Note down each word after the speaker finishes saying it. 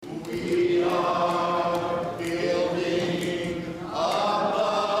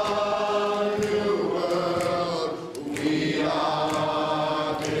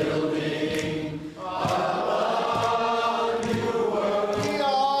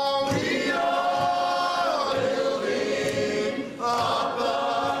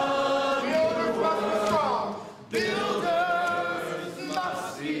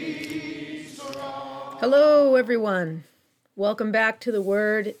everyone. Welcome back to The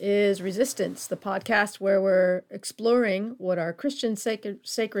Word is Resistance, the podcast where we're exploring what our Christian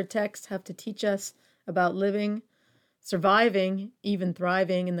sacred texts have to teach us about living, surviving, even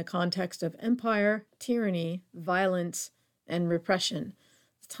thriving in the context of empire, tyranny, violence, and repression,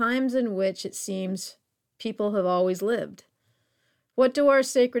 times in which it seems people have always lived. What do our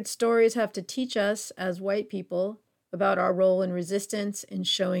sacred stories have to teach us as white people about our role in resistance, in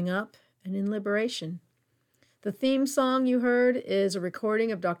showing up, and in liberation? The theme song you heard is a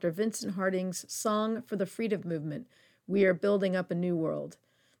recording of Dr. Vincent Harding's Song for the Freedom Movement, We Are Building Up a New World.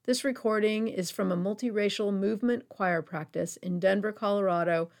 This recording is from a multiracial movement choir practice in Denver,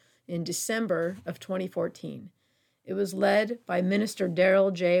 Colorado in December of 2014. It was led by Minister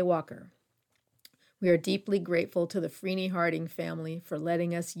Daryl J. Walker. We are deeply grateful to the Freeney Harding family for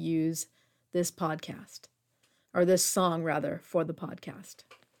letting us use this podcast, or this song rather, for the podcast.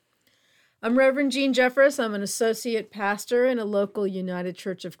 I'm Reverend Jean Jeffress. I'm an associate pastor in a local United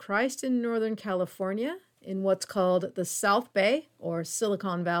Church of Christ in Northern California in what's called the South Bay or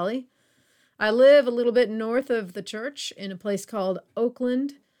Silicon Valley. I live a little bit north of the church in a place called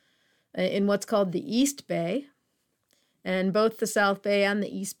Oakland in what's called the East Bay. And both the South Bay and the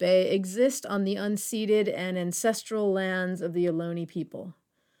East Bay exist on the unceded and ancestral lands of the Ohlone people.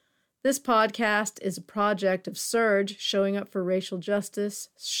 This podcast is a project of Surge, showing up for racial justice,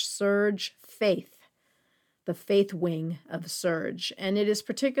 Surge Faith, the faith wing of Surge. And it is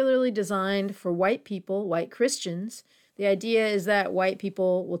particularly designed for white people, white Christians. The idea is that white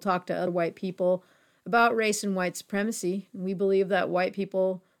people will talk to other white people about race and white supremacy. We believe that white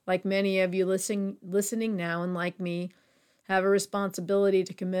people, like many of you listening now and like me, have a responsibility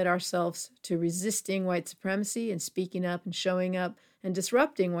to commit ourselves to resisting white supremacy and speaking up and showing up and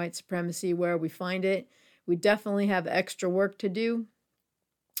disrupting white supremacy where we find it. We definitely have extra work to do,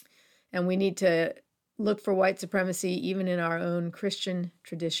 and we need to look for white supremacy even in our own Christian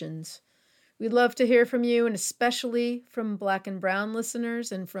traditions. We'd love to hear from you, and especially from Black and Brown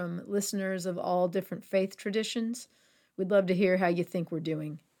listeners and from listeners of all different faith traditions. We'd love to hear how you think we're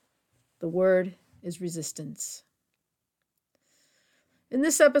doing. The word is resistance. In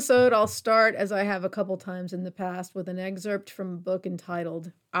this episode, I'll start, as I have a couple times in the past, with an excerpt from a book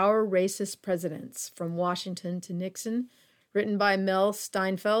entitled Our Racist Presidents, From Washington to Nixon, written by Mel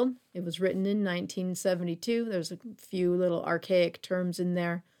Steinfeld. It was written in 1972. There's a few little archaic terms in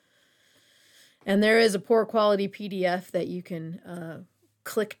there. And there is a poor quality PDF that you can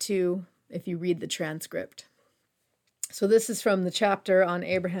click to if you read the transcript. So this is from the chapter on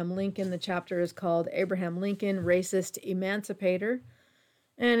Abraham Lincoln. The chapter is called Abraham Lincoln, Racist Emancipator.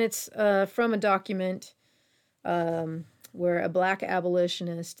 And it's from a document where a black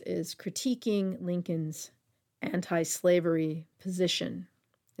abolitionist is critiquing Lincoln's anti-slavery position.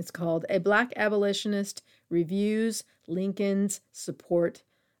 It's called A Black Abolitionist Reviews Lincoln's Support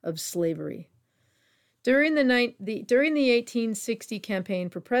of Slavery. During the 1860 campaign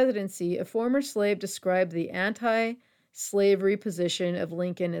for presidency, a former slave described the anti-slavery position of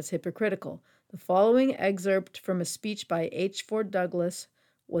Lincoln as hypocritical. The following excerpt from a speech by H. Ford Douglass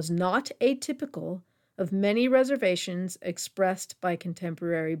was not atypical of many reservations expressed by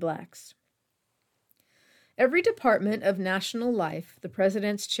contemporary blacks. Every department of national life, the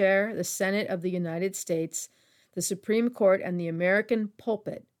President's chair, the Senate of the United States, the Supreme Court, and the American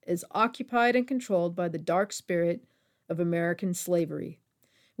pulpit, is occupied and controlled by the dark spirit of American slavery.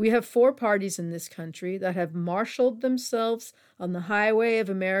 We have 4 parties in this country that have marshaled themselves on the highway of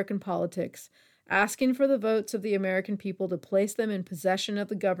American politics, asking for the votes of the American people to place them in possession of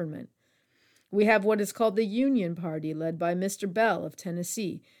the government. We have what is called the Union Party, led by Mr. Bell of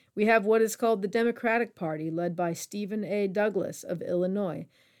Tennessee. We have what is called the Democratic Party, led by Stephen A. Douglas of Illinois.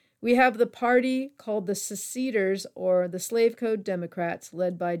 We have the party called the Seceders, or the Slave Code Democrats,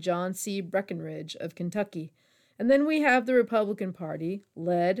 led by John C. Breckinridge of Kentucky. And then we have the Republican Party,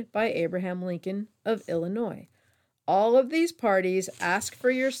 led by Abraham Lincoln of Illinois. All of these parties ask for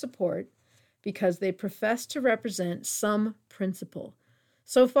your support because they profess to represent some principle.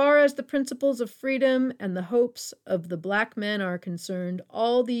 So far as the principles of freedom and the hopes of the black men are concerned,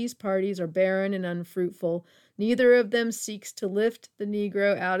 all these parties are barren and unfruitful. Neither of them seeks to lift the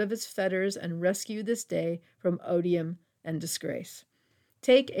Negro out of his fetters and rescue this day from odium and disgrace.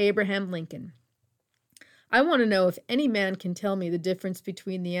 Take Abraham Lincoln. I want to know if any man can tell me the difference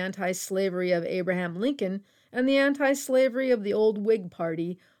between the anti-slavery of Abraham Lincoln and the anti-slavery of the old Whig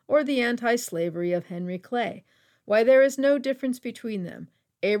Party or the anti-slavery of Henry Clay. Why, there is no difference between them.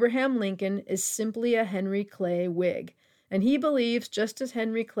 Abraham Lincoln is simply a Henry Clay Whig, and he believes just as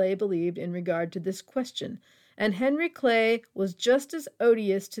Henry Clay believed in regard to this question. And Henry Clay was just as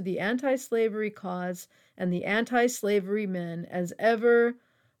odious to the anti-slavery cause and the anti-slavery men as ever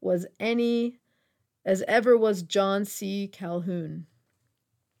was John C. Calhoun.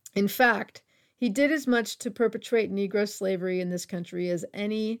 In fact, he did as much to perpetuate Negro slavery in this country as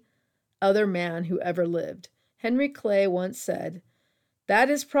any other man who ever lived. Henry Clay once said, "That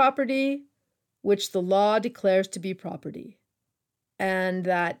is property which the law declares to be property," and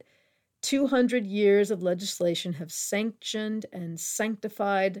that 200 years of legislation have sanctioned and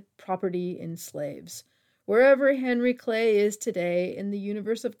sanctified property in slaves. Wherever Henry Clay is today in the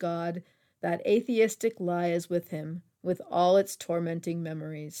universe of God, that atheistic lie is with him, with all its tormenting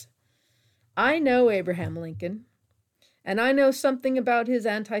memories. I know Abraham Lincoln, and I know something about his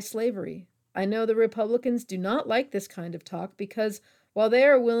anti-slavery. I know the Republicans do not like this kind of talk because while they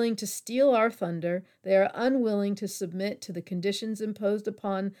are willing to steal our thunder, they are unwilling to submit to the conditions imposed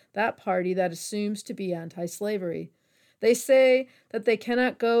upon that party that assumes to be anti-slavery. They say that they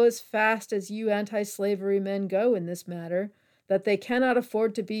cannot go as fast as you anti-slavery men go in this matter, that they cannot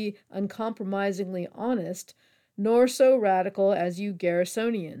afford to be uncompromisingly honest, nor so radical as you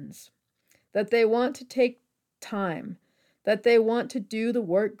Garrisonians, that they want to take time, that they want to do the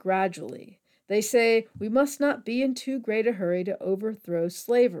work gradually. They say we must not be in too great a hurry to overthrow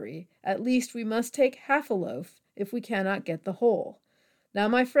slavery. At least we must take half a loaf if we cannot get the whole. Now,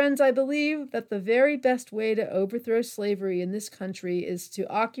 my friends, I believe that the very best way to overthrow slavery in this country is to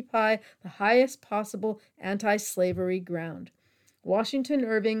occupy the highest possible anti-slavery ground. Washington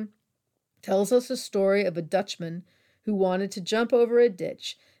Irving tells us a story of a Dutchman who wanted to jump over a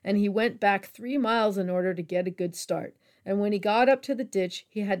ditch, and he went back 3 miles in order to get a good start. And when he got up to the ditch,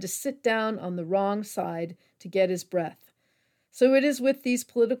 he had to sit down on the wrong side to get his breath. So it is with these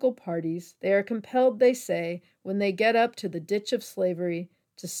political parties. They are compelled, they say, when they get up to the ditch of slavery,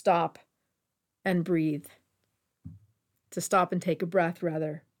 to stop and breathe. To stop and take a breath,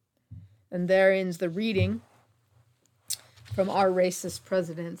 rather. And there ends the reading from our racist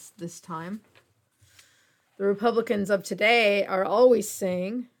presidents this time. The Republicans of today are always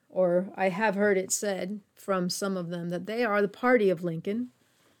saying, or I have heard it said from some of them, that they are the party of Lincoln.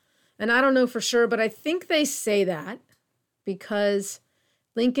 And I don't know for sure, but I think they say that because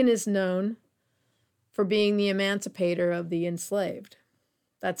Lincoln is known for being the emancipator of the enslaved.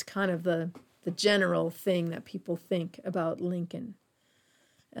 That's kind of the general thing that people think about Lincoln.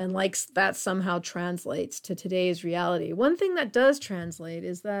 And like that somehow translates to today's reality. One thing that does translate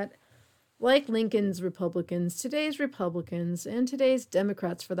is that, like Lincoln's Republicans, today's Republicans, and today's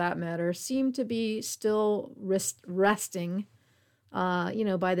Democrats for that matter, seem to be still resting,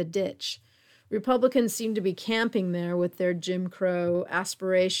 by the ditch. Republicans seem to be camping there with their Jim Crow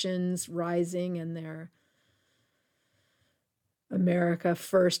aspirations rising and their America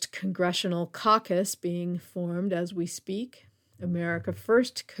First Congressional Caucus being formed as we speak. America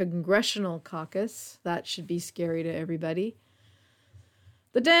First Congressional Caucus. That should be scary to everybody.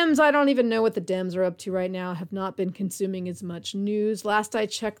 The Dems, I don't even know what the Dems are up to right now, have not been consuming as much news. Last I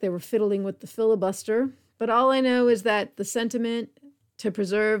checked, they were fiddling with the filibuster. But all I know is that the sentiment to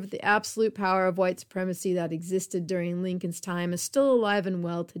preserve the absolute power of white supremacy that existed during Lincoln's time is still alive and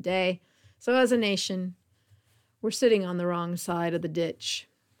well today. So as a nation, we're sitting on the wrong side of the ditch.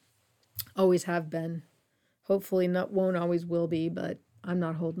 Always have been. Hopefully won't always will be, but I'm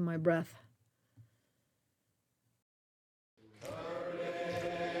not holding my breath.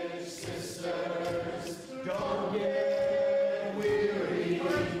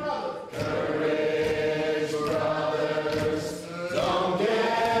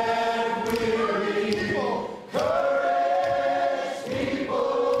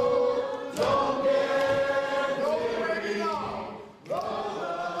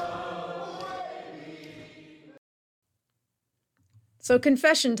 So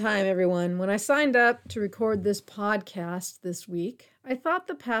confession time, everyone. When I signed up to record this podcast this week, I thought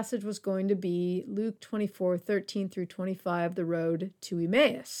the passage was going to be Luke 24:13 through 25, the road to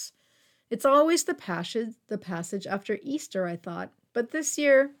Emmaus. It's always the passage after Easter, I thought. But this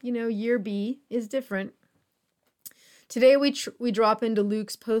year, year B is different. Today we drop into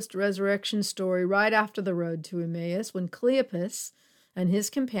Luke's post-resurrection story right after the road to Emmaus, when Cleopas and his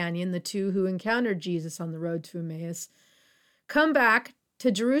companion, the two who encountered Jesus on the road to Emmaus, come back to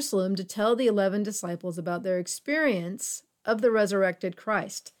Jerusalem to tell the 11 disciples about their experience of the resurrected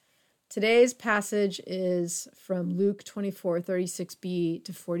Christ. Today's passage is from Luke 24:36b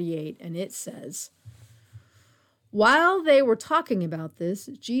to 48, and it says, "While they were talking about this,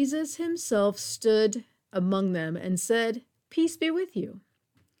 Jesus himself stood among them and said, 'Peace be with you.'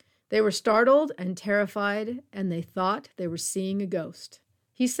 They were startled and terrified, and they thought they were seeing a ghost.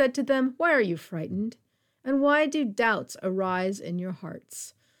 He said to them, 'Why are you frightened? And why do doubts arise in your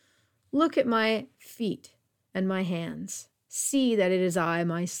hearts? Look at my feet and my hands. See that it is I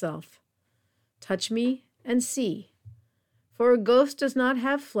myself. Touch me and see. For a ghost does not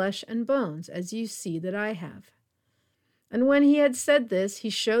have flesh and bones, as you see that I have. And when he had said this, he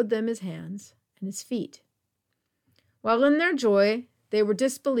showed them his hands and his feet. While in their joy they were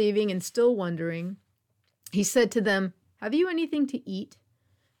disbelieving and still wondering, he said to them, Have you anything to eat?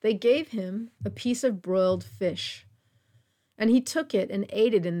 They gave him a piece of broiled fish, and he took it and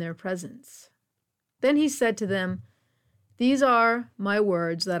ate it in their presence. Then he said to them, These are my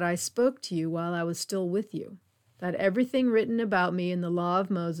words that I spoke to you while I was still with you, that everything written about me in the law of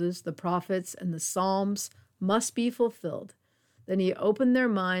Moses, the prophets, and the Psalms must be fulfilled. Then he opened their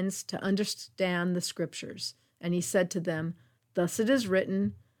minds to understand the scriptures, and he said to them, Thus it is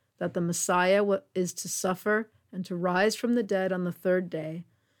written that the Messiah is to suffer and to rise from the dead on the third day,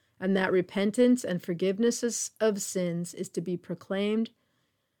 and that repentance and forgiveness of sins is to be proclaimed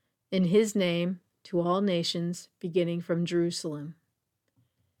in his name to all nations, beginning from Jerusalem.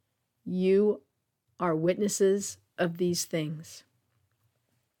 You are witnesses of these things.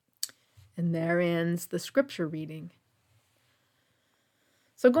 And there ends the scripture reading.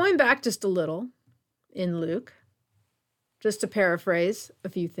 So going back just a little in Luke, just to paraphrase a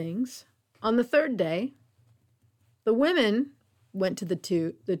few things, on the third day, the women went to the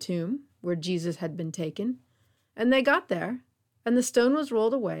tomb where Jesus had been taken, and they got there, and the stone was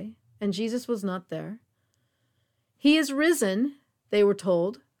rolled away, and Jesus was not there. He is risen, they were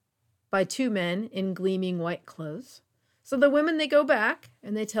told, by two men in gleaming white clothes. So the women, they go back,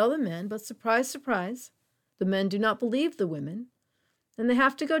 and they tell the men, but surprise, surprise, the men do not believe the women, and they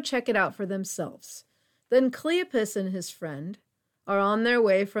have to go check it out for themselves. Then Cleopas and his friend are on their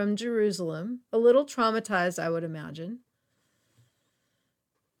way from Jerusalem, a little traumatized, I would imagine,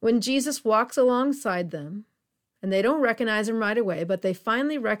 when Jesus walks alongside them, and they don't recognize him right away, but they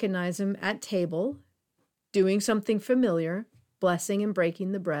finally recognize him at table, doing something familiar, blessing and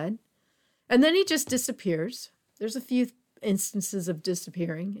breaking the bread, and then he just disappears. There's a few instances of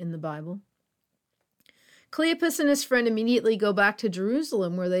disappearing in the Bible. Cleopas and his friend immediately go back to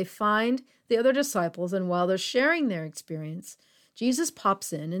Jerusalem, where they find the other disciples, and while they're sharing their experience, Jesus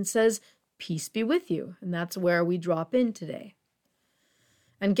pops in and says, Peace be with you, and that's where we drop in today.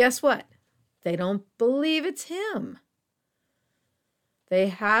 And guess what? They don't believe it's him. They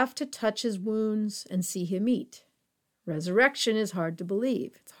have to touch his wounds and see him eat. Resurrection is hard to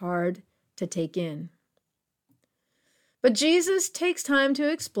believe. It's hard to take in. But Jesus takes time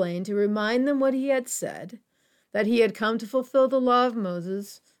to explain, to remind them what he had said, that he had come to fulfill the law of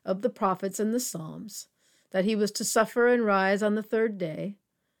Moses, of the prophets and the Psalms, that he was to suffer and rise on the third day,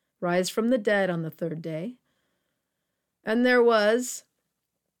 rise from the dead on the third day. And there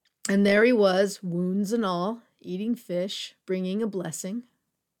he was, wounds and all, eating fish, bringing a blessing.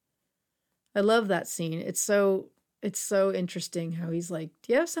 I love that scene. It's so interesting how he's like,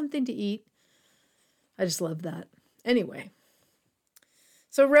 do you have something to eat? I just love that. Anyway,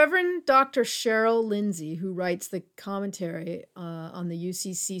 so Reverend Dr. Cheryl Lindsay, who writes the commentary on the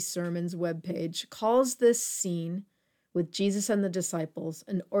UCC Sermons webpage, calls this scene with Jesus and the disciples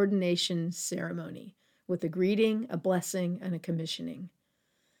an ordination ceremony with a greeting, a blessing, and a commissioning.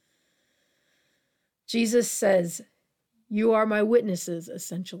 Jesus says, You are my witnesses,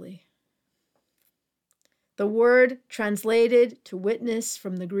 essentially. The word translated to witness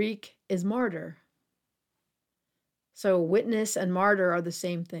from the Greek is martyr. So witness and martyr are the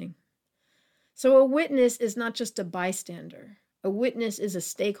same thing. So a witness is not just a bystander. A witness is a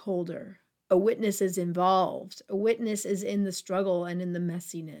stakeholder. A witness is involved. A witness is in the struggle and in the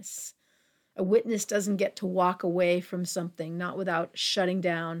messiness. A witness doesn't get to walk away from something, not without shutting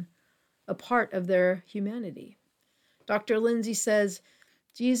down a part of their humanity. Dr. Lindsay says,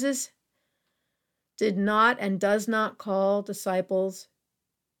 Jesus did not and does not call disciples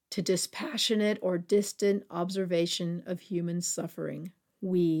to dispassionate or distant observation of human suffering.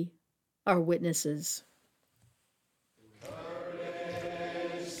 We are witnesses.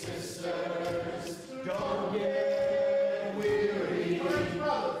 Courage, sisters, don't get weary.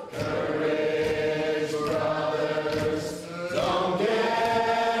 Courage, brothers, don't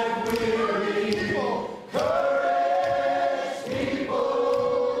get weary. Courage,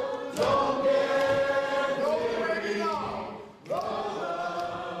 people, don't get weary.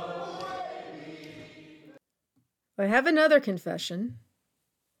 I have another confession.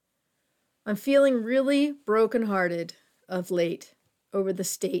 I'm feeling really brokenhearted of late over the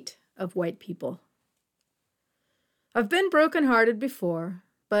state of white people. I've been brokenhearted before,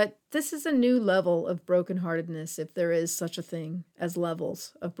 but this is a new level of brokenheartedness, if there is such a thing as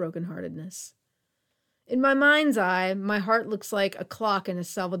levels of brokenheartedness. In my mind's eye, my heart looks like a clock in a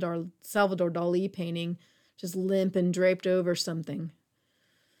Salvador Dali painting, just limp and draped over something.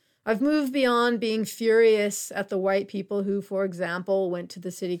 I've moved beyond being furious at the white people who, for example, went to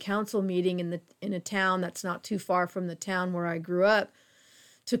the city council meeting in a town that's not too far from the town where I grew up,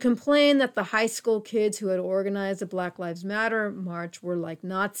 to complain that the high school kids who had organized the Black Lives Matter march were like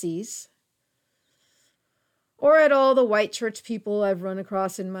Nazis, or at all the white church people I've run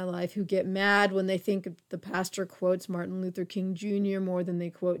across in my life who get mad when they think the pastor quotes Martin Luther King Jr. more than they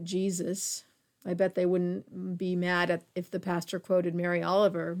quote Jesus. I bet they wouldn't be mad if the pastor quoted Mary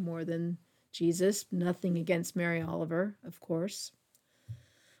Oliver more than Jesus. Nothing against Mary Oliver, of course.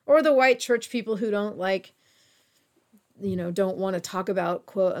 Or the white church people who don't want to talk about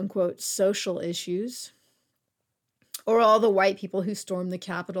quote unquote social issues. Or all the white people who stormed the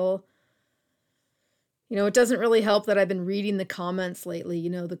Capitol. It doesn't really help that I've been reading the comments lately.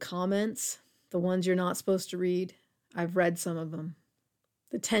 The comments, the ones you're not supposed to read. I've read some of them.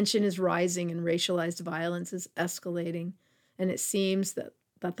 The tension is rising and racialized violence is escalating. And it seems that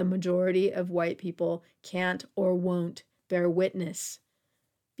the majority of white people can't or won't bear witness,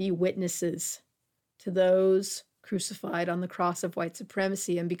 be witnesses to those crucified on the cross of white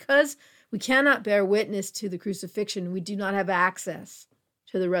supremacy. And because we cannot bear witness to the crucifixion, we do not have access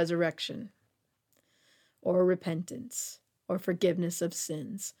to the resurrection, or repentance, or forgiveness of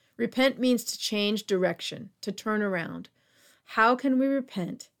sins. Repent means to change direction, to turn around. How can we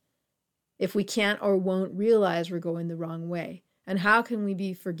repent if we can't or won't realize we're going the wrong way? And how can we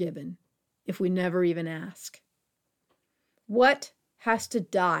be forgiven if we never even ask? What has to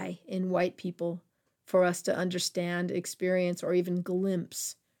die in white people for us to understand, experience, or even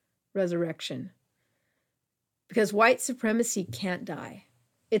glimpse resurrection? Because white supremacy can't die.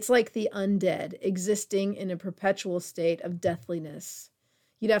 It's like the undead, existing in a perpetual state of deathliness.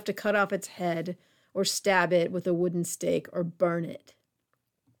 You'd have to cut off its head or stab it with a wooden stake or burn it.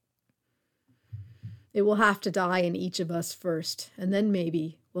 It will have to die in each of us first, and then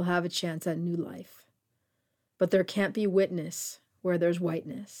maybe we'll have a chance at new life. But there can't be witness where there's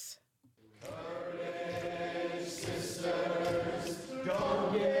whiteness. Courage, sisters,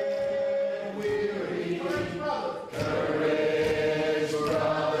 don't get weary. Courage,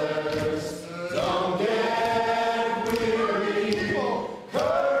 brothers, don't get weary.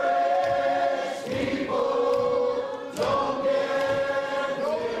 Courage, people, don't get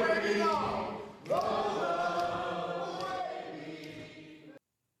weary.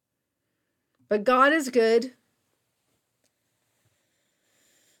 But God is good.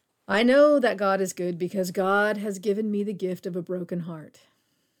 I know that God is good because God has given me the gift of a broken heart.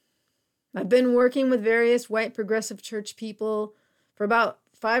 I've been working with various white progressive church people for about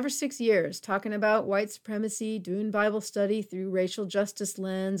 5 or 6 years, talking about white supremacy, doing Bible study through racial justice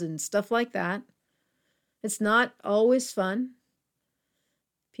lens and stuff like that. It's not always fun.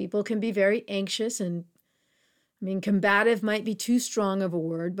 People can be very anxious and, combative might be too strong of a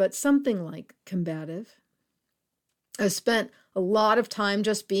word, but something like combative. I've spent a lot of time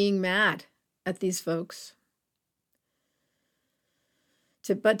just being mad at these folks.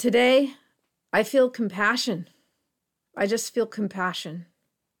 But today, I feel compassion. I just feel compassion.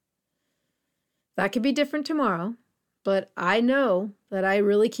 That could be different tomorrow, but I know that I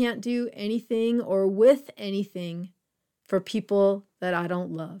really can't do anything or with anything for people that I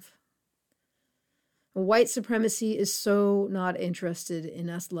don't love. White supremacy is so not interested in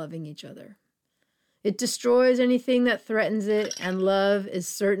us loving each other. It destroys anything that threatens it, and love is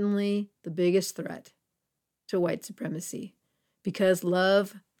certainly the biggest threat to white supremacy, because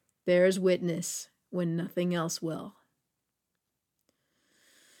love bears witness when nothing else will.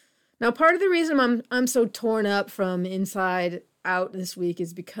 Now, part of the reason I'm so torn up from inside out this week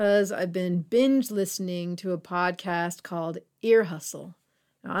is because I've been binge listening to a podcast called Ear Hustle.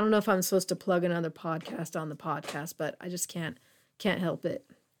 Now, I don't know if I'm supposed to plug another podcast on the podcast, but I just can't help it.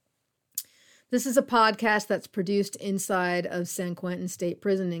 This is a podcast that's produced inside of San Quentin State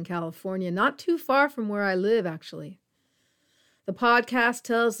Prison in California, not too far from where I live, actually. The podcast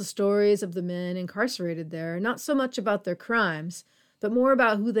tells the stories of the men incarcerated there, not so much about their crimes, but more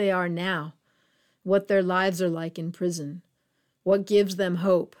about who they are now, what their lives are like in prison, what gives them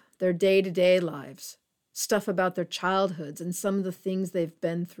hope, their day-to-day lives, stuff about their childhoods and some of the things they've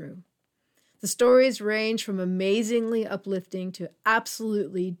been through. The stories range from amazingly uplifting to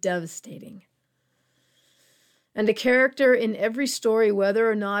absolutely devastating. And a character in every story, whether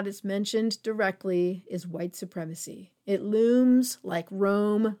or not it's mentioned directly, is white supremacy. It looms like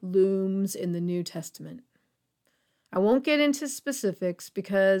Rome looms in the New Testament. I won't get into specifics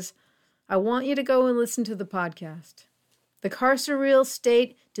because I want you to go and listen to the podcast. The carceral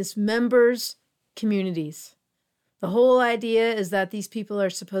state dismembers communities. The whole idea is that these people are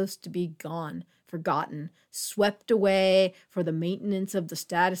supposed to be gone, forgotten, swept away for the maintenance of the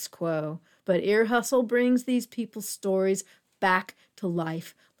status quo. But Ear Hustle brings these people's stories back to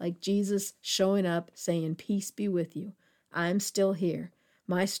life, like Jesus showing up saying, "Peace be with you. I'm still here.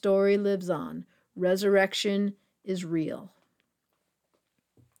 My story lives on. Resurrection is real."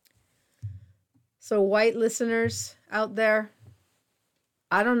 So, white listeners out there,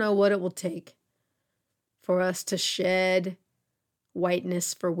 I don't know what it will take for us to shed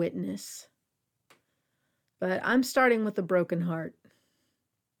whiteness for witness. But I'm starting with a broken heart.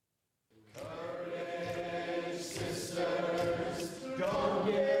 Courage, sisters, don't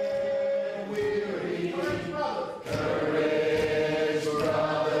get weary. Courage,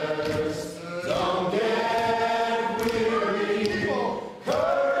 brothers, don't get weary.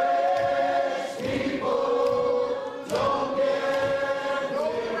 Courage, people, don't get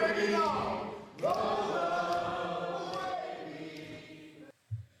weary.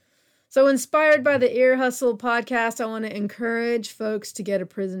 So, inspired by the Ear Hustle podcast, I want to encourage folks to get a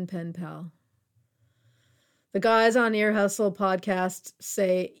prison pen pal. The guys on Ear Hustle podcast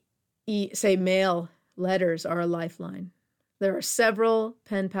say mail letters are a lifeline. There are several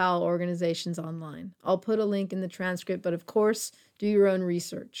pen pal organizations online. I'll put a link in the transcript, but of course, do your own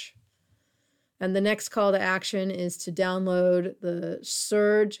research. And the next call to action is to download the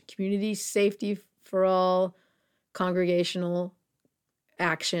Surge Community Safety for All Congregational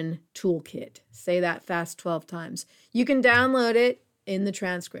Action Toolkit. Say that fast 12 times. You can download it in the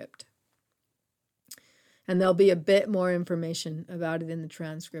transcript. And there'll be a bit more information about it in the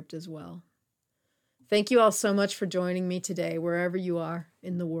transcript as well. Thank you all so much for joining me today, wherever you are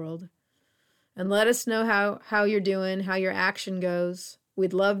in the world. And let us know how you're doing, how your action goes.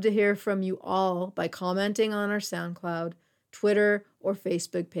 We'd love to hear from you all by commenting on our SoundCloud, Twitter, or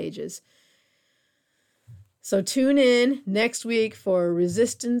Facebook pages. So tune in next week for a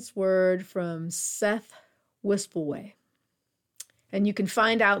resistance word from Seth Wispelway. And you can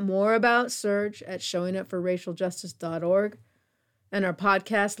find out more about Surge at showingupforracialjustice.org. And our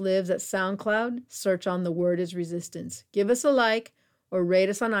podcast lives at SoundCloud. Search on The Word is Resistance. Give us a like or rate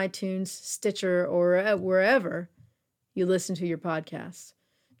us on iTunes, Stitcher, or wherever you listen to your podcasts.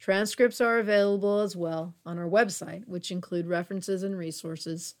 Transcripts are available as well on our website, which include references and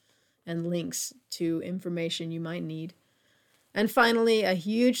resources and links to information you might need. And finally, a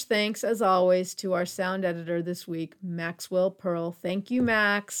huge thanks, as always, to our sound editor this week, Maxwell Pearl. Thank you,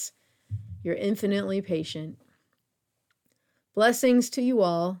 Max. You're infinitely patient. Blessings to you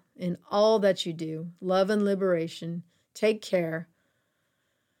all in all that you do. Love and liberation. Take care.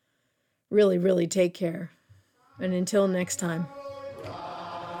 Really, really take care. And until next time,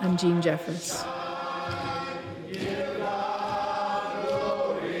 I'm Jean Jeffers.